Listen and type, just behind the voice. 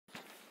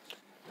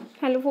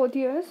Hello fourth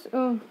years.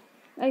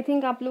 I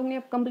think आप लोग ने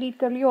अब कंप्लीट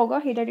कर लिया होगा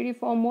hereditary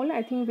form mole.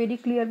 I think very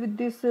clear with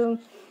this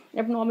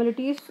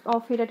abnormalities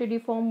of hereditary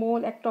form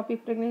mole,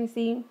 ectopic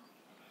pregnancy,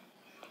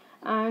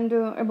 and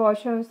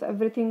abortions.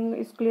 Everything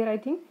is clear, I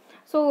think.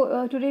 So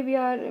today we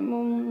are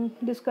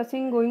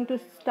discussing, going to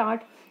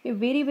start a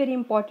very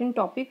very important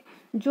topic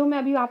जो मैं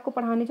अभी आपको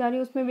पढ़ाने जा रही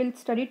हूँ। उसमें will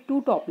study to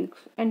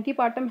topics.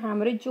 Antepartum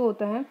haemorrhage जो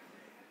होता है,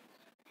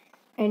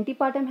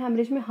 एंटीपार्टम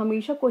हैमरेज में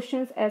हमेशा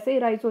क्वेश्चंस ऐसे ही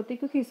राइज होते हैं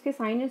क्योंकि इसके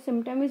sign and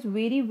symptom is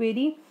very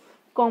very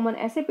common.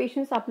 ऐसे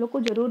पेशेंट्स आप लोग को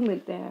ज़रूर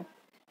मिलते हैं,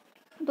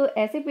 तो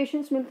ऐसे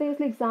पेशेंट्स मिलते हैं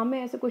इसलिए एग्जाम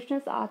में ऐसे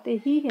क्वेश्चंस आते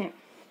ही हैं।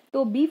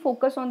 तो B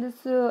focus on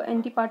this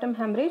antepartum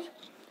haemorrhage.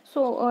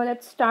 So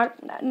let's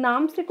start.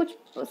 नाम से कुछ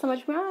समझ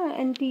में आया?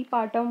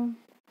 Antepartum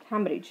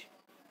haemorrhage.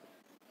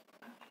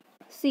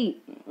 See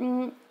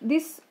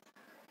this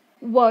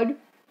word,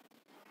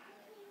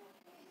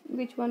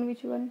 which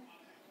one?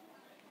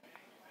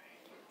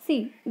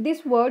 See, this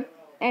word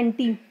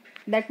anti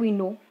that we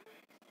know,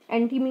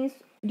 anti means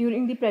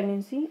during the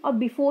pregnancy or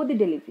before the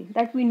delivery,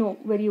 that we know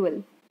very well.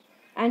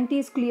 Anti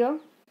is clear.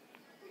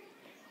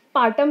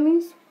 Partum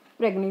means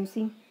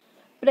pregnancy.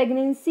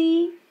 Pregnancy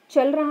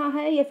चल रहा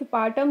है या फिर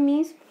partum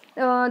means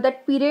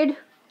that period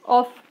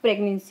of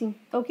pregnancy.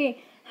 Okay.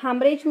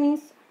 Hemorrhage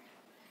means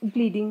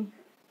bleeding,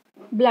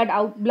 blood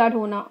out, blood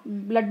होना,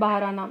 blood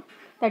बाहर आना,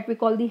 that we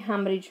call the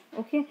hemorrhage.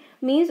 Okay,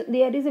 means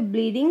there is a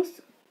bleedings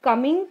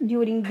coming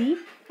during the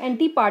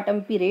antepartum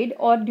period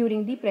or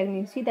during the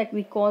pregnancy, that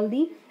we call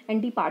the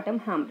antepartum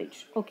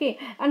hemorrhage. Okay,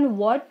 and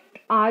what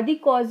are the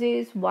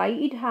causes, why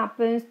it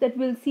happens, that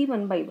we'll see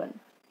one by one.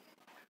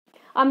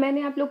 अब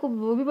मैंने आप लोग को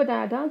वो भी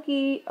बताया था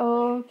कि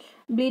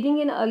ब्लीडिंग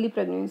इन अर्ली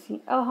प्रेगनेंसी।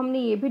 अब हमने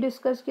ये भी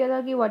डिस्कस किया था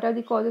कि what are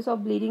the causes of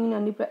bleeding in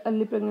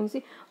early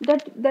pregnancy.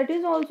 That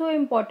is also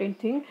important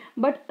thing,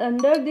 but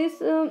under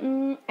this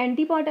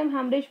antepartum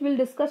haemorrhage will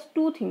discuss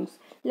two things.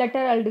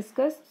 Letter I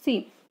discuss.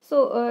 C, so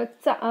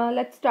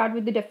let's start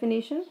with the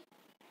definition.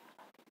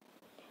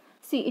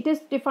 See, it is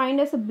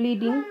defined as a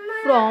bleeding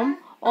from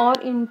or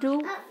into.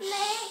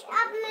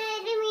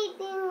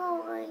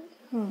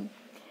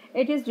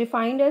 It is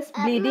defined as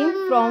bleeding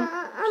from.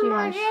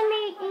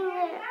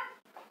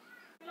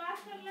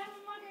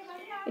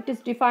 It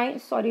is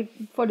defined. Sorry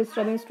for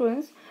disturbing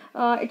students.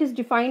 It is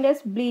defined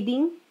as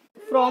bleeding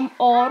from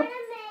or.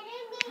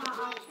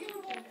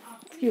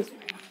 Excuse me.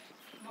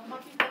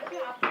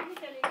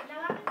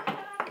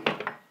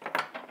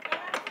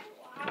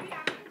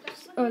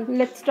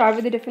 Let's start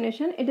with the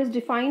definition. It is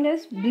defined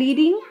as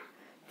bleeding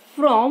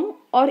from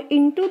or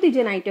into the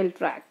genital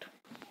tract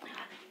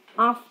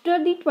after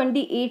the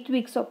 28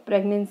 weeks of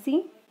pregnancy,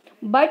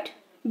 but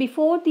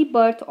before the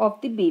birth of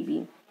the baby.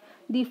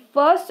 The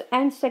first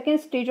and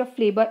second stage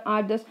of labor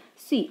are thus.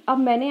 See,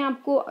 अब मैंने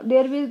आपको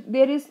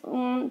there is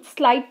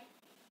slight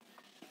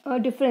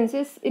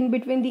differences in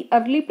between the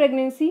early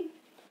pregnancy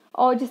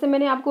और जैसे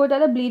मैंने आपको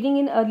बताया था bleeding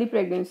in early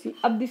pregnancy.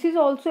 अब this is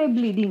also a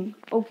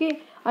bleeding. Okay,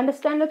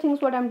 understand the things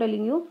what I am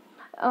telling you.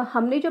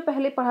 हमने जो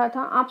पहले पढ़ा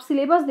था, आप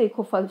सिलेबस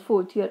देखो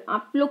फोर्थ ईयर,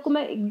 आप लोग को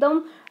मैं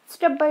एकदम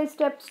step by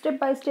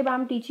step I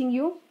am teaching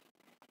you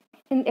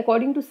in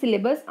according to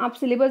syllabus. आप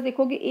सिलेबस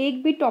देखोगे,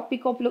 एक भी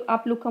टॉपिक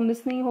आप लोग का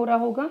मिस नहीं हो रहा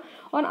होगा।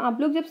 और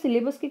आप लोग जब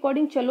सिलेबस के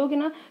अकॉर्डिंग चलोगे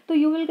ना, तो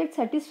यू विल गेट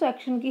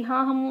सेटिस्फैक्शन कि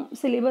हाँ, हम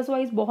सिलेबस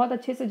वाइज बहुत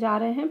अच्छे से जा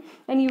रहे हैं।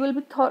 एंड यू विल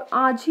बी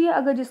आज ही,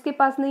 अगर जिसके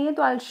पास नहीं है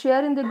तो I will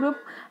share in the group,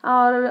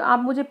 और आप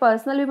मुझे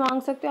पर्सनल भी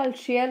मांग सकते हो। I will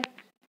share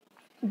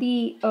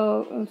the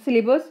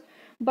syllabus,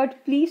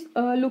 but please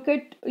look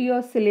at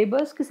your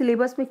syllabus कि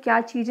सिलेबस में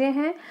क्या चीज़ें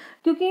हैं,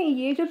 क्योंकि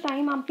ये जो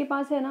टाइम आपके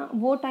पास है ना,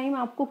 वो टाइम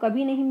आपको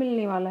कभी नहीं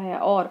मिलने वाला है।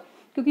 और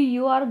क्योंकि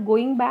यू आर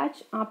गोइंग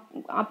बैच,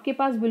 आपके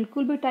पास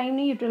बिल्कुल भी टाइम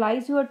नहीं।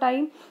 यूटिलाइज योर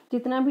टाइम,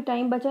 जितना भी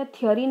टाइम बचा है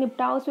थियोरी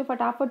निपटाओ, उसमें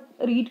फटाफट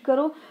रीड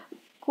करो।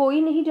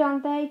 कोई नहीं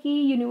जानता है कि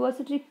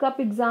यूनिवर्सिटी कब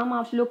एग्ज़ाम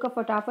आप लोग का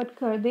फटाफट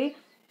कर दे,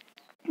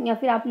 या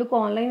फिर आप लोग का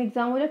ऑनलाइन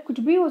एग्ज़ाम हो जाए, कुछ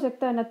भी हो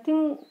सकता है।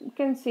 Nothing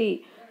can say.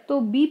 तो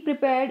बी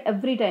प्रिपेयर्ड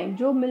एवरी टाइम।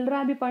 जो मिल रहा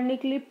है अभी पढ़ने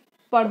के लिए,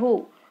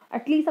 पढ़ो।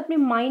 एटलीस्ट अपने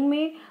माइंड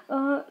में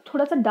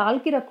थोड़ा सा डाल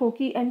के रखो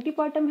कि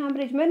एंटीपार्टम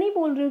हैमरेज, मैं नहीं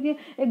बोल रही हूँ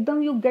कि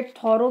एकदम you get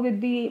thorough with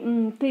the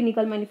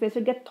clinical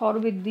manifesto, gate thorough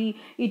with the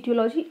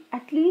aetiology.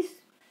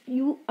 At least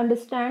you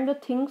understand the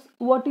things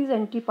what is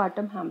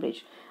antepartum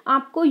haemorrhage.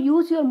 आपको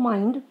use your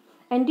mind.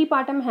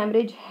 Antepartum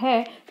haemorrhage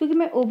है क्योंकि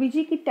मैं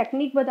ओबीजी की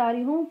टेक्निक बता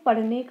रही हूँ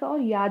पढ़ने का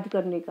और याद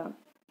करने का।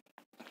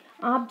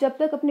 आप जब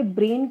तक अपने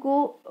ब्रेन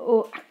को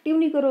एक्टिव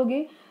नहीं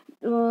करोगे,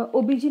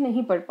 ओबीजी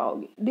नहीं पढ़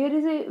पाओगे। There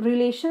is a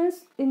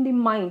relations in the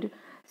mind.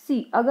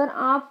 सी, अगर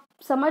आप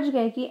समझ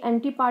गए कि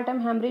एंटीपार्टम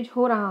हैमरेज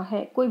हो रहा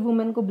है, कोई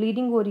वुमेन को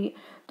ब्लीडिंग हो रही है,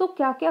 तो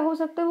क्या क्या हो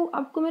सकता है वो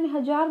आपको मैंने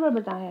 1000 बार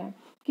बताया है।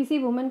 किसी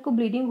वुमेन को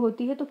ब्लीडिंग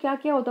होती है तो क्या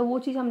क्या होता है, वो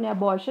चीज़ हमने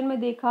अबॉर्शन में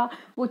देखा,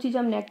 वो चीज़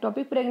हमने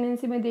एक्टोपिक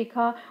प्रेगनेंसी में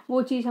देखा,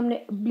 वो चीज़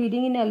हमने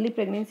bleeding in early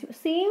pregnancy.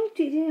 Same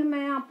चीज़ें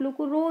मैं आप लोग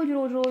को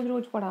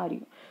रोज पढ़ा रही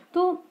हूँ।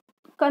 तो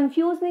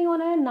कंफ्यूज नहीं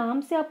होना है,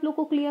 नाम से आप लोग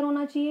को क्लियर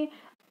होना चाहिए।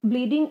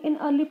 Bleeding in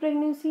early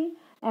pregnancy,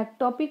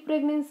 ectopic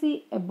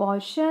pregnancy,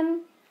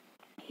 abortion,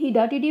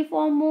 hereditary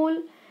form mole,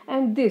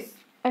 and this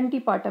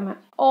antepartum,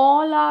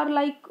 all are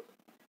like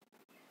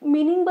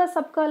meaning बस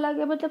सबका अलग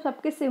है, मतलब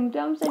सबके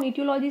symptoms and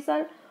इटियोलॉजीज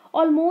are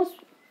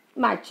almost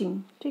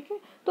matching, ठीक है।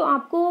 तो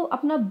आपको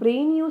अपना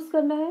ब्रेन यूज़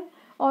करना है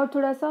और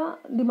थोड़ा सा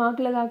दिमाग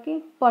लगा के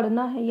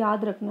पढ़ना है,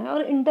 याद रखना है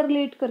और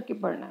इंटरलेट करके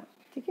पढ़ना है,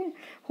 ठीक है।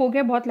 हो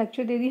गया, बहुत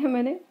लेक्चर दे दिया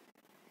मैंने।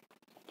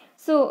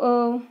 So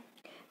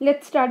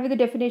let's start with the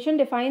definition.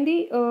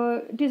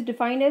 It is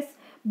defined as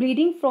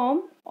bleeding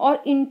from or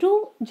into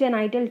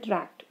genital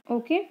tract.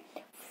 Okay,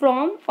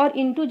 from or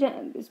into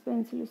this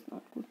pencil is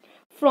not good.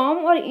 From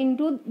or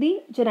into the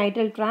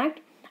genital tract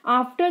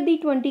after the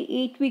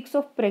 28 weeks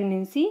of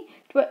pregnancy.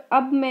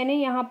 अब मैंने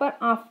यहाँ पर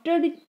after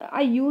the,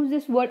 I use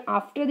this word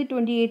after the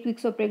 28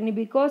 weeks of pregnancy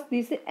because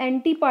this is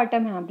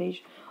antepartum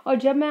hemorrhage. और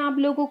जब मैं आप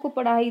लोगों को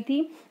पढ़ाई थी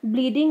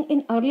ब्लीडिंग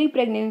इन अर्ली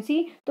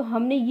प्रेगनेंसी, तो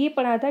हमने ये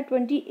पढ़ा था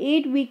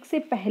 28 वीक से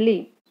पहले।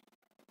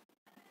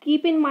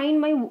 Keep in mind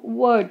my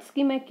words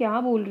कि मैं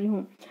क्या बोल रही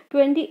हूँ।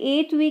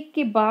 28 वीक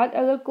के बाद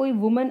अगर कोई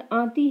वुमन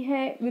आती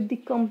है with the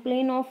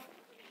complain of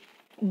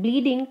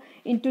bleeding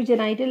into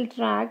genital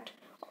tract,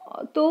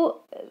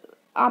 तो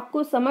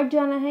आपको समझ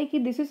जाना है कि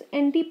दिस इज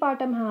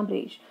एंटीपार्टम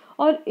हैमरेज।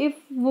 और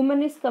if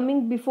woman is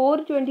coming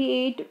before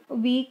 28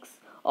 weeks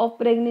of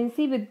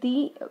pregnancy with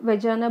the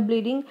vagina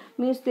bleeding,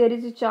 means there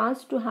is a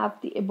chance to have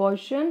the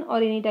abortion or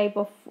any type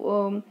of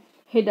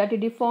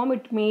herediform.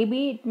 It may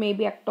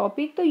be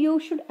ectopic. तो you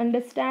should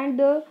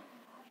understand the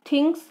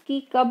things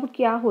कि कब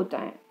क्या होता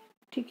है,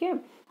 ठीक है।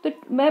 तो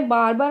मैं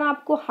बार बार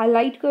आपको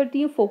हाईलाइट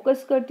करती हूँ,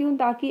 फोकस करती हूँ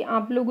ताकि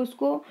आप लोग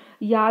उसको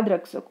याद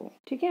रख सको,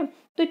 ठीक है।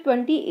 तो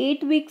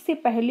 28 वीक से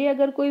पहले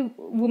अगर कोई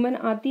वुमन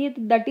आती है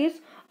तो that is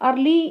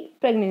early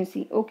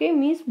pregnancy, okay,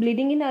 means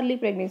bleeding in early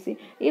pregnancy.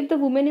 If the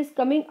woman is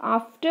coming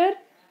after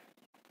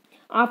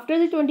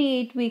the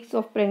 28 weeks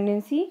of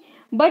pregnancy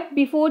but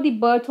before the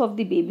birth of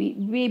the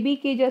baby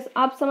के जस्ट,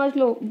 आप समझ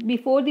लो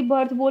बिफोर द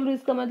बर्थ बोल रही,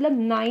 इसका मतलब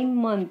 9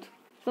 month,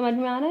 समझ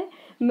में आ रहा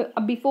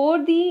है। Before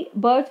the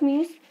birth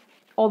means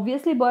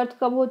obviously birth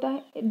कब होता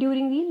है,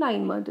 ड्यूरिंग दी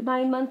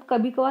 9 मंथ,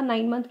 कभी कभार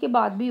 9 मंथ के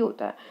बाद भी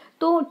होता है।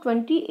 तो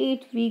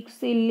 28 वीक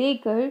से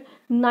लेकर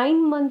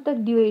 9 मंथ तक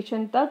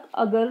ड्यूरेशन तक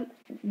अगर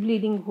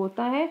ब्लीडिंग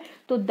होता है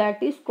तो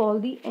that is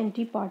called the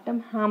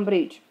antepartum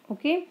haemorrhage,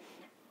 okay.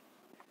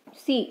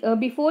 See,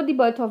 before the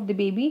birth of the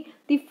baby,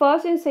 the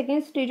first and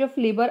second stage of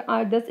labor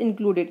are thus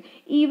included.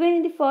 Even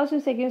in the first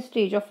and second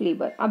stage of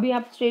labor, अभी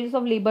आप stages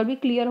of labor भी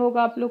clear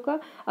होगा आप लोग का।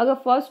 अगर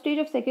first stage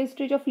और second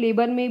stage of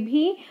labor में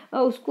भी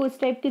उसको इस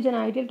टाइप के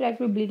जेनाइटल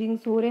ट्रैक्ट में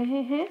ब्लीडिंग्स हो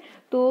रहे हैं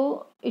तो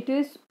it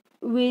is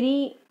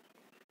very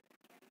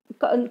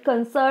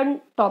concern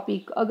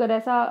topic. अगर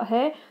ऐसा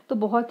है तो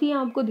बहुत ही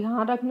आपको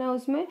ध्यान रखना है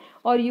उसमें,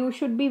 और you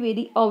should be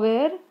very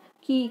aware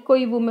कि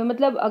कोई वुमन,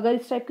 मतलब अगर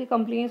इस टाइप के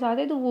कंप्लेंट्स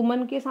आते हैं तो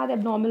वुमन के साथ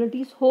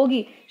एबनॉर्मलिटीज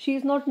होगी, she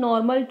is not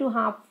normal to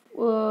have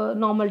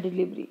normal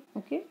delivery,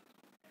 okay.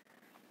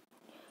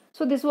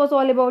 So this was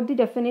all about the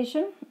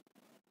definition.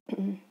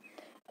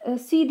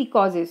 See the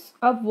causes.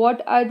 अब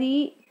what are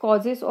the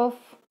causes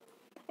of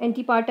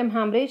antepartum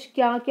haemorrhage,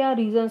 क्या क्या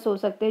रीजंस हो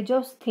सकते हैं।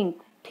 Just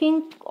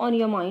think on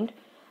your mind.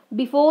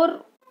 Before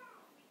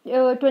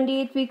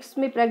 28 weeks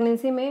में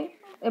pregnancy में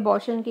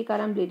abortion के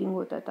कारण ब्लीडिंग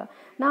होता था।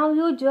 नाउ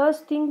यू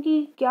जस्ट थिंक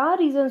कि क्या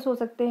रीजंस हो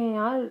सकते हैं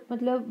यार,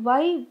 मतलब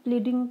व्हाई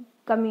ब्लीडिंग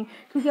कमिंग,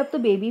 क्योंकि अब तो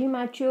बेबी भी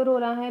मैच्योर हो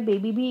रहा है,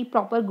 बेबी भी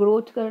प्रॉपर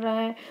ग्रोथ कर रहा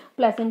है,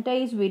 प्लेसेंटा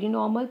इज वेरी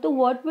नॉर्मल। तो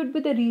what would be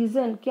the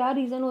reason, क्या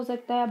रीज़न हो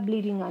सकता है अब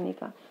ब्लीडिंग आने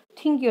का।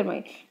 Think your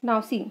mind.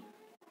 Now see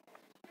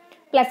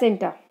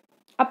placenta.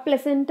 अब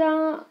placenta,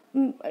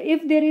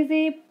 if there is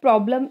a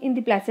problem in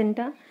the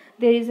placenta,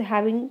 there is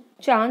having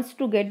chance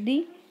to get the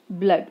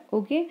blood,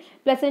 okay।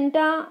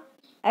 placenta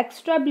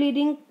extra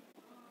bleeding,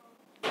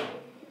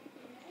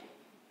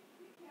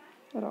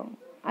 wrong,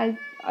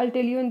 I'll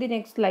tell you in the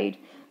next slide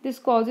this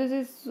causes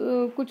is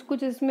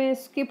कुछ इसमें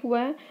skip हुआ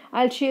है।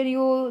 I'll share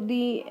you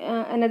the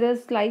another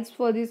slides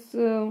for this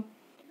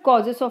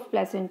causes of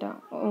placenta,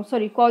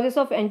 causes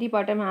of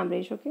antepartum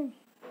hemorrhage, okay।